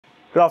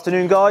Good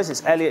afternoon guys,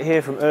 it's Elliot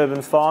here from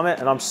Urban Farming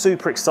and I'm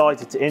super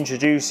excited to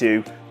introduce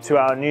you to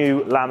our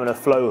new laminar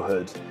flow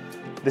hood.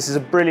 This is a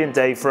brilliant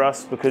day for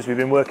us because we've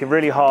been working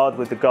really hard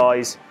with the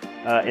guys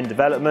in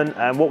development,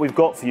 and what we've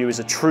got for you is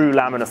a true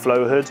laminar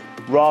flow hood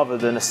rather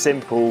than a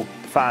simple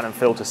fan and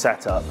filter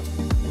setup.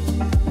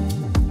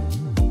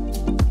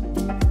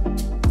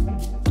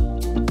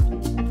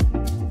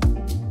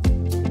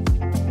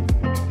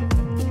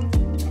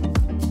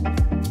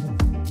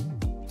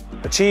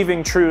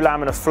 Achieving true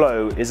laminar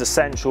flow is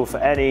essential for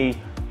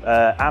any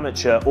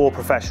amateur or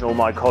professional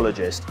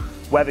mycologist.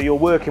 Whether you're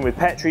working with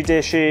petri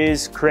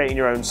dishes, creating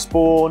your own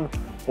spawn,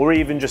 or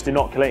even just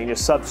inoculating your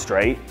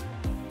substrate,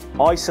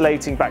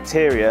 isolating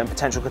bacteria and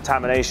potential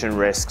contamination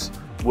risks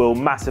will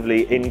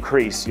massively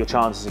increase your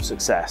chances of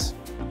success.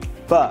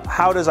 But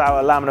how does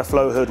our laminar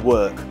flow hood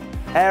work?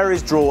 Air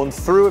is drawn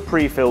through a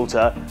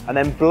pre-filter and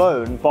then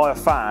blown by a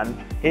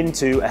fan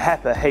into a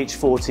HEPA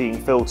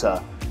H14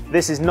 filter.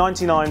 This is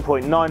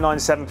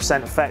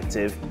 99.997%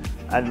 effective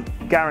and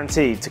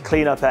guaranteed to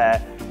clean up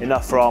air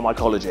enough for our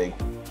mycology.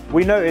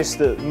 We noticed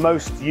that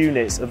most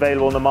units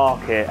available on the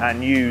market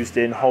and used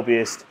in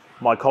hobbyist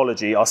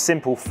mycology are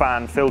simple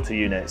fan filter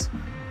units.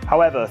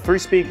 However, through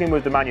speaking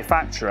with the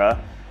manufacturer,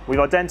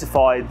 we've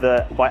identified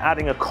that by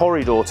adding a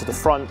corridor to the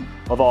front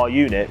of our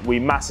unit, we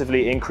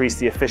massively increase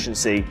the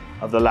efficiency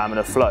of the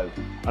laminar flow.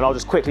 And I'll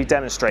just quickly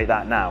demonstrate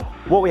that now.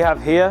 What we have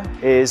here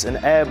is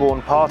an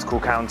airborne particle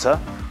counter.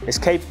 It's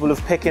capable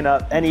of picking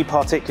up any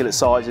particulate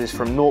sizes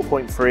from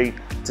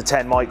 0.3 to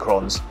 10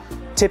 microns.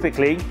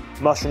 Typically,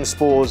 mushroom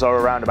spores are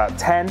around about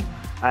 10,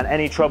 and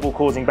any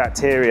trouble-causing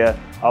bacteria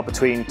are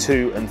between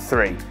 2 and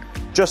 3.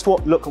 Just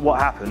look at what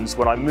happens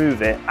when I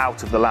move it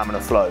out of the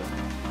laminar flow.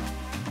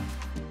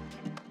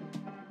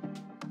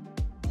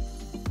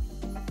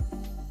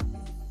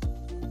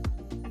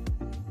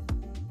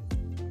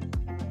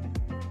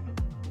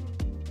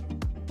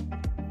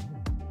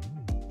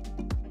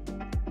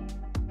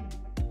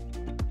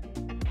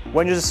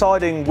 When you're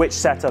deciding which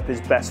setup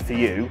is best for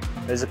you,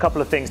 there's a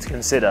couple of things to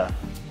consider.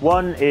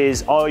 One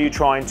is, are you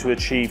trying to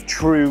achieve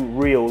true,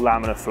 real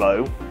laminar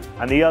flow?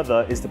 And the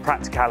other is the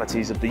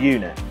practicalities of the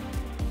unit.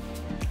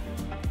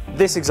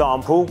 This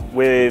example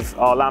with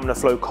our laminar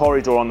flow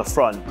corridor on the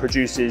front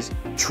produces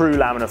true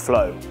laminar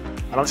flow.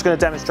 And I'm just going to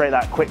demonstrate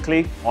that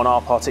quickly on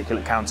our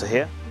particulate counter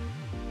here.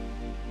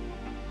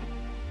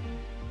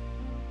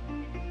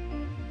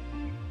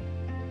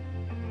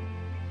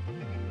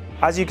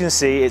 As you can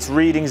see, it's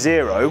reading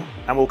 0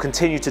 and will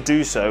continue to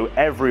do so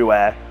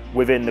everywhere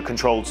within the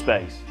controlled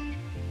space.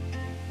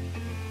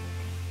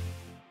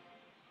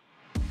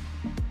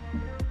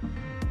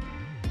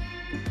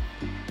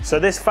 So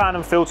this fan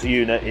and filter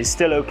unit is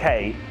still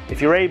okay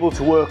if you're able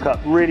to work up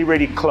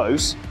really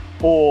close,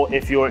 or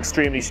if you're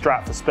extremely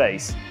strapped for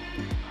space.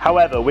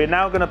 However, we're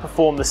now going to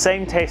perform the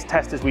same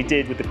test as we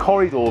did with the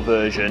corridor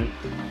version,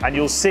 and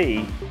you'll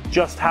see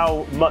just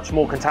how much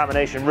more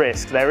contamination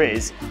risk there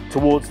is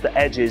towards the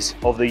edges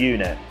of the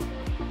unit.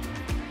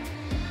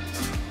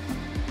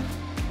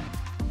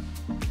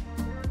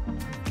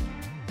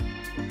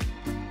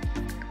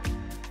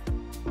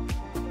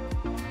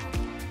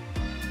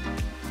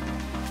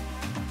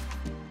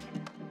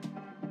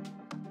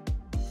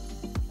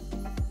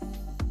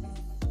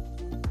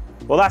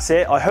 Well, that's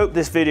it. I hope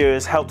this video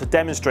has helped to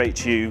demonstrate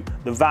to you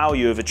the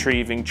value of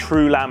achieving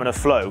true laminar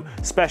flow,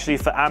 especially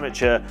for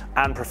amateur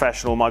and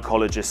professional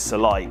mycologists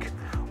alike.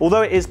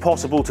 Although it is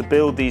possible to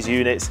build these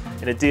units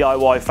in a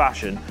DIY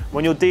fashion,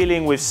 when you're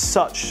dealing with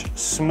such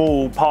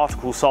small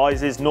particle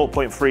sizes,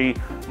 0.3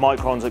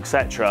 microns,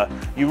 etc.,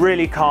 you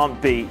really can't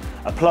beat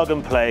a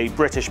plug-and-play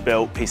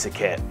British-built piece of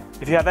kit.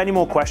 If you have any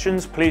more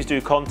questions, please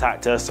do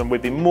contact us and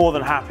we'd be more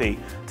than happy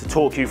to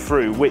talk you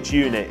through which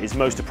unit is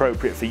most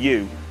appropriate for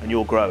you and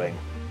your growing.